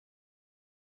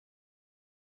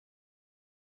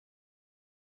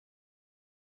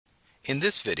In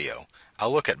this video,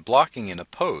 I'll look at blocking in a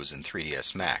pose in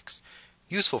 3ds Max,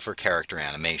 useful for character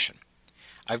animation.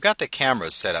 I've got the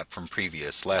cameras set up from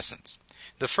previous lessons.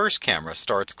 The first camera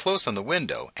starts close on the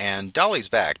window and dollies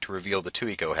back to reveal the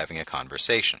Tuiko having a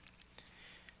conversation.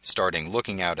 Starting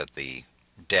looking out at the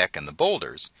deck and the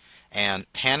boulders,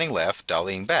 and panning left,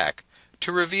 dollying back,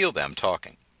 to reveal them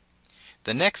talking.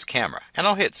 The next camera, and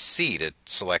I'll hit C to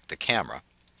select the camera.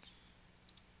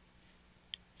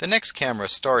 The next camera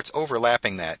starts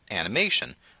overlapping that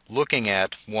animation, looking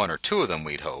at one or two of them,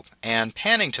 we'd hope, and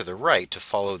panning to the right to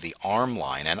follow the arm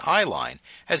line and eye line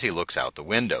as he looks out the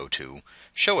window to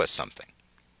show us something.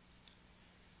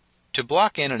 To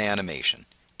block in an animation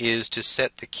is to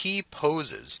set the key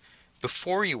poses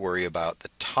before you worry about the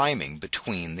timing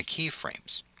between the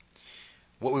keyframes.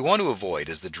 What we want to avoid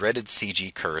is the dreaded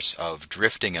CG curse of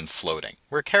drifting and floating,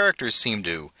 where characters seem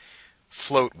to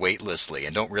float weightlessly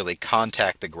and don't really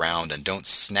contact the ground and don't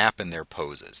snap in their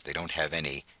poses. They don't have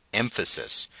any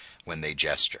emphasis when they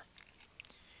gesture.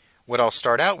 What I'll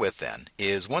start out with then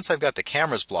is, once I've got the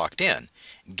cameras blocked in,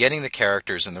 getting the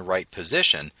characters in the right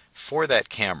position for that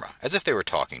camera, as if they were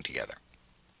talking together.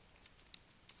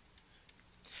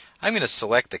 I'm going to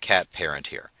select the cat parent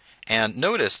here, and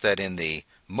notice that in the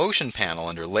motion panel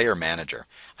under Layer Manager,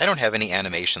 I don't have any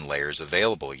animation layers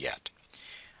available yet.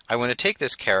 I want to take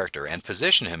this character and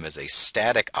position him as a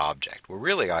static object, where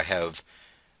really I have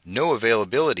no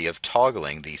availability of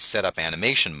toggling the setup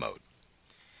animation mode.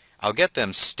 I'll get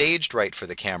them staged right for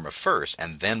the camera first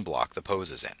and then block the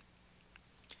poses in.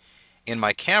 In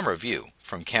my camera view,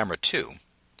 from camera 2,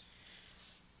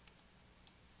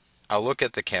 I'll look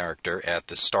at the character at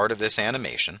the start of this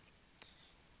animation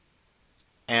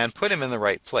and put him in the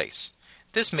right place.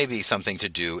 This may be something to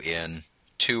do in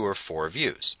 2 or 4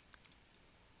 views.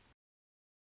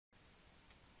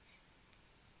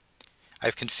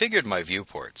 I've configured my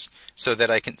viewports so that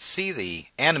I can see the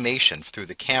animation through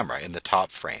the camera in the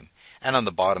top frame, and on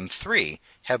the bottom 3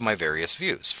 have my various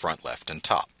views, front, left, and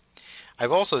top.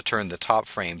 I've also turned the top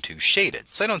frame to shaded,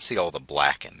 so I don't see all the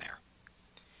black in there.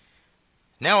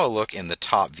 Now I'll look in the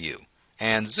top view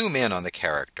and zoom in on the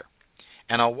character,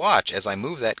 and I'll watch as I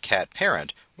move that cat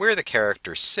parent where the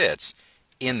character sits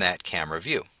in that camera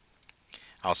view.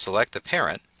 I'll select the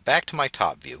parent, back to my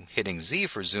top view, hitting Z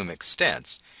for zoom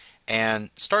extents, and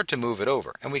start to move it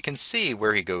over, and we can see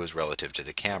where he goes relative to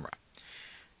the camera.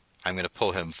 I'm going to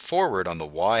pull him forward on the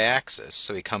Y-axis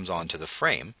so he comes onto the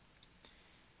frame,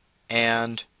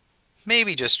 and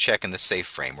maybe just check in the safe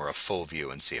frame or a full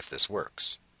view and see if this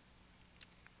works.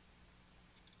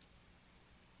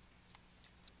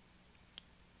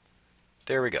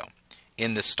 There we go.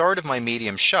 In the start of my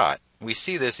medium shot, we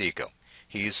see this Eco.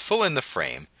 He's full in the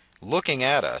frame, looking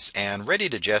at us and ready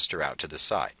to gesture out to the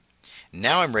side.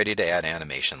 Now I'm ready to add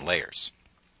animation layers.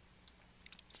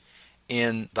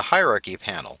 In the Hierarchy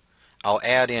panel, I'll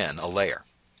add in a layer.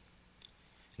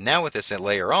 Now with this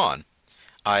layer on,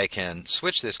 I can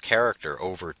switch this character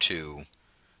over to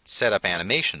Setup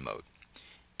Animation mode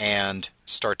and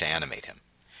start to animate him.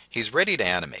 He's ready to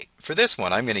animate. For this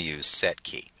one, I'm going to use Set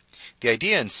Key. The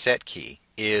idea in Set Key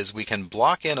is we can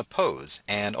block in a pose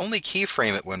and only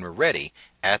keyframe it when we're ready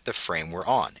at the frame we're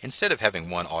on, instead of having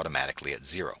one automatically at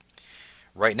 0.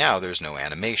 Right now there's no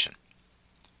animation.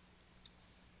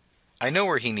 I know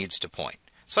where he needs to point,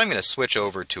 so I'm going to switch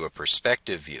over to a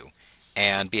perspective view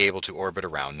and be able to orbit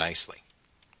around nicely.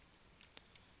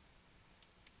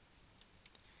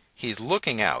 He's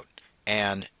looking out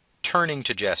and turning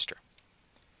to gesture.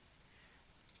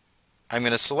 I'm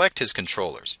going to select his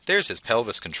controllers. There's his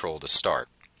pelvis control to start.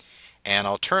 And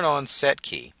I'll turn on Set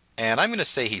Key, and I'm going to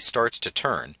say he starts to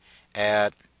turn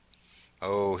at,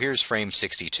 here's frame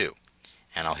 62.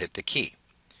 And I'll hit the key.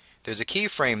 There's a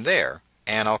keyframe there,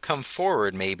 and I'll come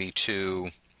forward maybe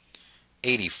to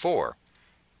 84,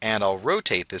 and I'll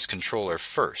rotate this controller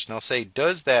first. And I'll say,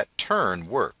 does that turn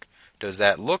work? Does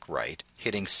that look right?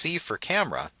 Hitting C for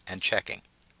camera and checking.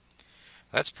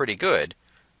 That's pretty good,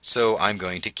 so I'm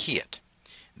going to key it.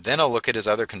 Then I'll look at his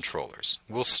other controllers.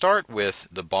 We'll start with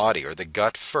the body or the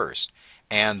gut first,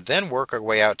 and then work our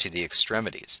way out to the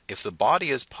extremities. If the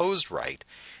body is posed right,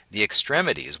 the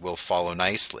extremities will follow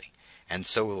nicely, and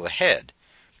so will the head.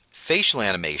 Facial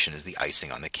animation is the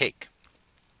icing on the cake.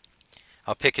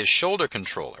 I'll pick his shoulder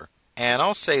controller, and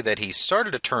I'll say that he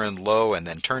started to turn low and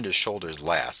then turned his shoulders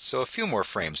last, so a few more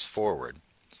frames forward.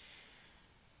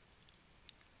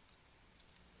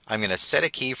 I'm going to set a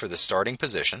key for the starting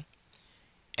position,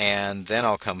 and then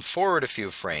I'll come forward a few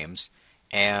frames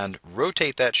and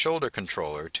rotate that shoulder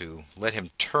controller to let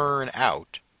him turn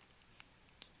out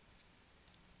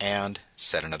and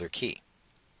set another key.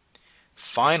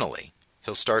 Finally,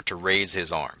 he'll start to raise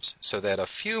his arms so that a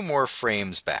few more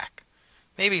frames back,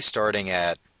 maybe starting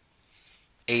at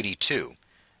 82,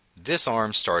 this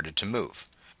arm started to move.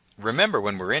 Remember,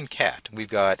 when we're in CAT, we've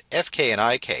got FK and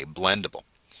IK blendable.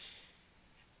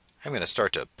 I'm going to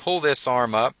start to pull this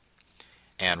arm up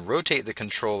and rotate the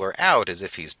controller out as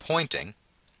if he's pointing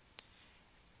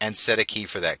and set a key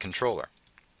for that controller.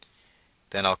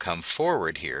 Then I'll come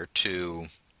forward here to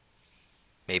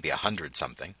maybe 100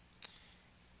 something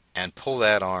and pull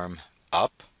that arm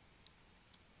up.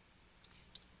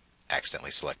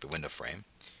 Accidentally select the window frame.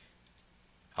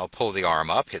 I'll pull the arm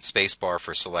up, hit spacebar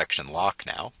for selection lock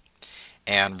now,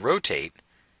 and rotate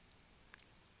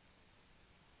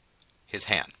his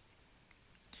hand.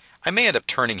 I may end up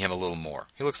turning him a little more.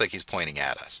 He looks like he's pointing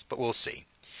at us, but we'll see.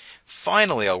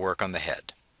 Finally, I'll work on the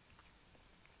head.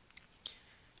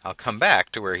 I'll come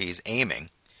back to where he's aiming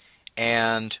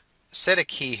and set a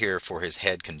key here for his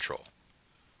head control.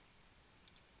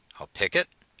 I'll pick it.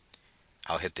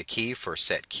 I'll hit the key for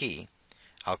set key.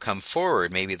 I'll come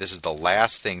forward, maybe this is the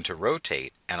last thing to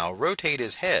rotate, and I'll rotate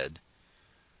his head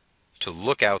to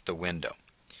look out the window.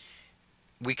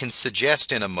 We can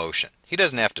suggest in a motion. He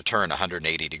doesn't have to turn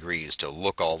 180 degrees to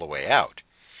look all the way out.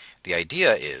 The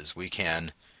idea is we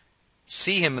can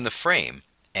see him in the frame,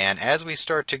 and as we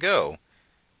start to go,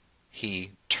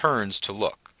 he turns to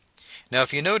look. Now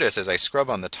if you notice as I scrub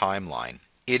on the timeline,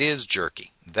 it is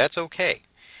jerky. That's okay.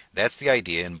 That's the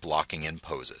idea in blocking in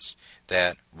poses,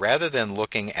 that rather than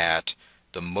looking at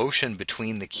the motion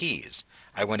between the keys,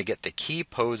 I want to get the key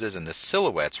poses and the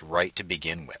silhouettes right to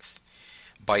begin with.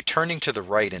 By turning to the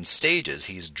right in stages,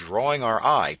 he's drawing our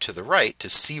eye to the right to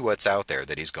see what's out there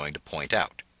that he's going to point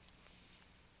out.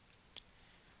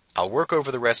 I'll work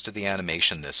over the rest of the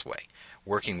animation this way,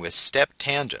 working with step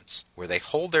tangents, where they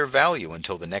hold their value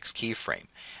until the next keyframe,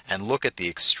 and look at the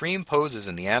extreme poses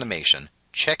in the animation,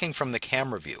 checking from the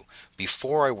camera view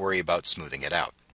before I worry about smoothing it out.